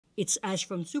It's Ash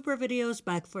from SuperVideos,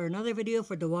 back for another video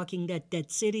for The Walking Dead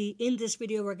Dead City. In this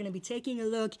video, we're going to be taking a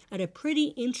look at a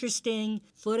pretty interesting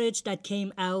footage that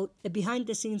came out, a behind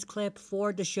the scenes clip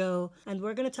for the show, and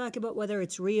we're going to talk about whether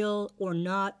it's real or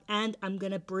not, and I'm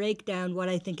going to break down what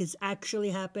I think is actually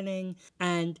happening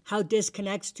and how this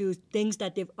connects to things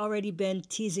that they've already been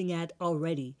teasing at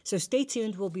already. So stay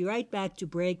tuned, we'll be right back to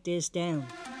break this down.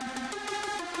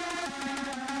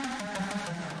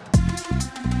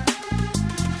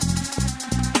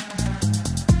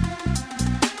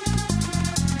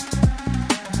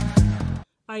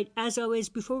 Alright, as always,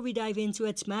 before we dive into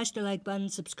it, smash the like button,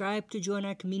 subscribe to join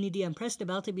our community, and press the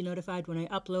bell to be notified when I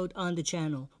upload on the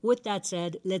channel. With that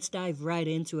said, let's dive right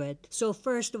into it. So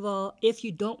first of all, if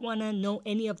you don't want to know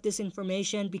any of this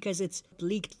information because it's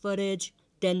leaked footage,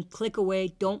 then click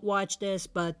away, don't watch this,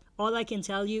 but all I can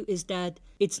tell you is that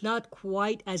it's not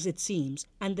quite as it seems.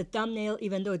 And the thumbnail,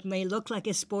 even though it may look like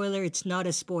a spoiler, it's not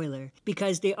a spoiler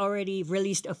because they already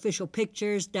released official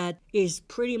pictures that is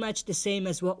pretty much the same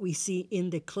as what we see in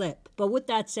the clip. But with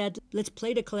that said, let's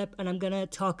play the clip and I'm gonna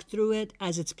talk through it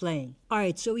as it's playing.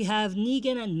 Alright, so we have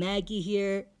Negan and Maggie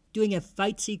here doing a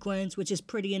fight sequence, which is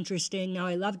pretty interesting. Now,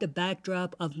 I love the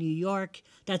backdrop of New York.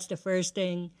 That's the first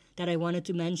thing that I wanted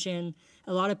to mention.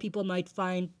 A lot of people might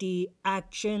find the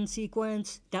action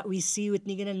sequence that we see with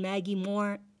Negan and Maggie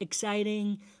more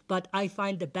exciting, but I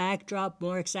find the backdrop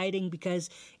more exciting because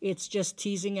it's just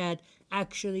teasing at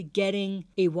actually getting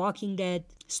a Walking Dead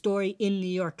story in New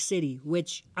York City,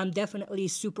 which I'm definitely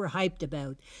super hyped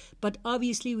about. But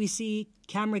obviously we see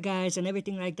camera guys and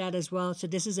everything like that as well, so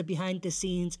this is a behind the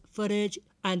scenes footage,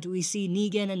 and we see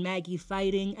Negan and Maggie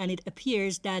fighting, and it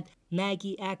appears that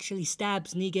Maggie actually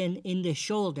stabs Negan in the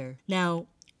shoulder. Now,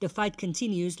 the fight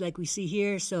continues like we see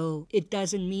here, so it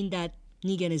doesn't mean that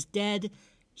Negan is dead.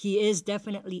 He is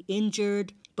definitely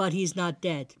injured, but he's not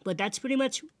dead. But that's pretty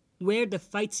much where the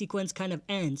fight sequence kind of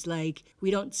ends. Like, we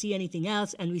don't see anything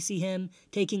else, and we see him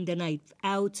taking the knife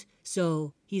out,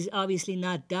 so he's obviously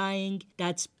not dying.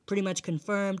 That's pretty much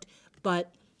confirmed,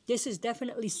 but this is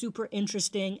definitely super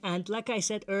interesting, and like I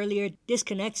said earlier, this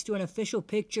connects to an official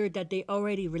picture that they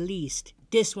already released.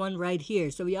 This one right here.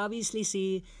 So we obviously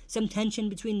see some tension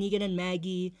between Negan and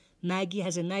Maggie. Maggie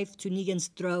has a knife to Negan's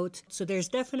throat, so there's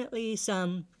definitely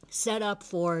some setup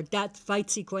for that fight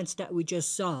sequence that we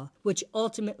just saw, which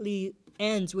ultimately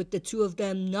ends with the two of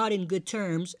them not in good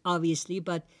terms, obviously,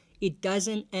 but it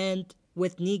doesn't end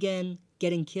with Negan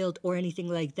getting killed or anything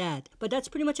like that. But that's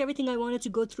pretty much everything I wanted to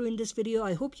go through in this video.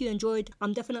 I hope you enjoyed.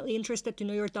 I'm definitely interested to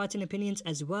know your thoughts and opinions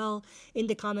as well in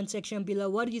the comment section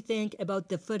below. What do you think about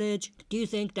the footage? Do you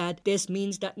think that this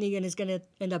means that Negan is gonna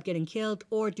end up getting killed,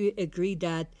 or do you agree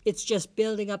that it's just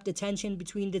building up the tension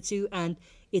between the two and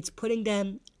it's putting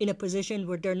them in a position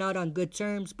where they're not on good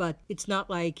terms, but it's not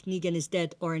like Negan is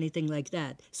dead or anything like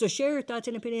that? So share your thoughts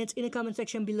and opinions in the comment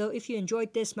section below. If you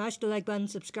enjoyed this, smash the like button,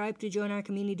 subscribe to join our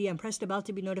community, and press the bell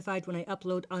to be notified when I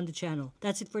upload on the channel.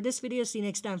 That's it for this video. See you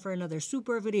next time for another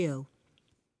super video.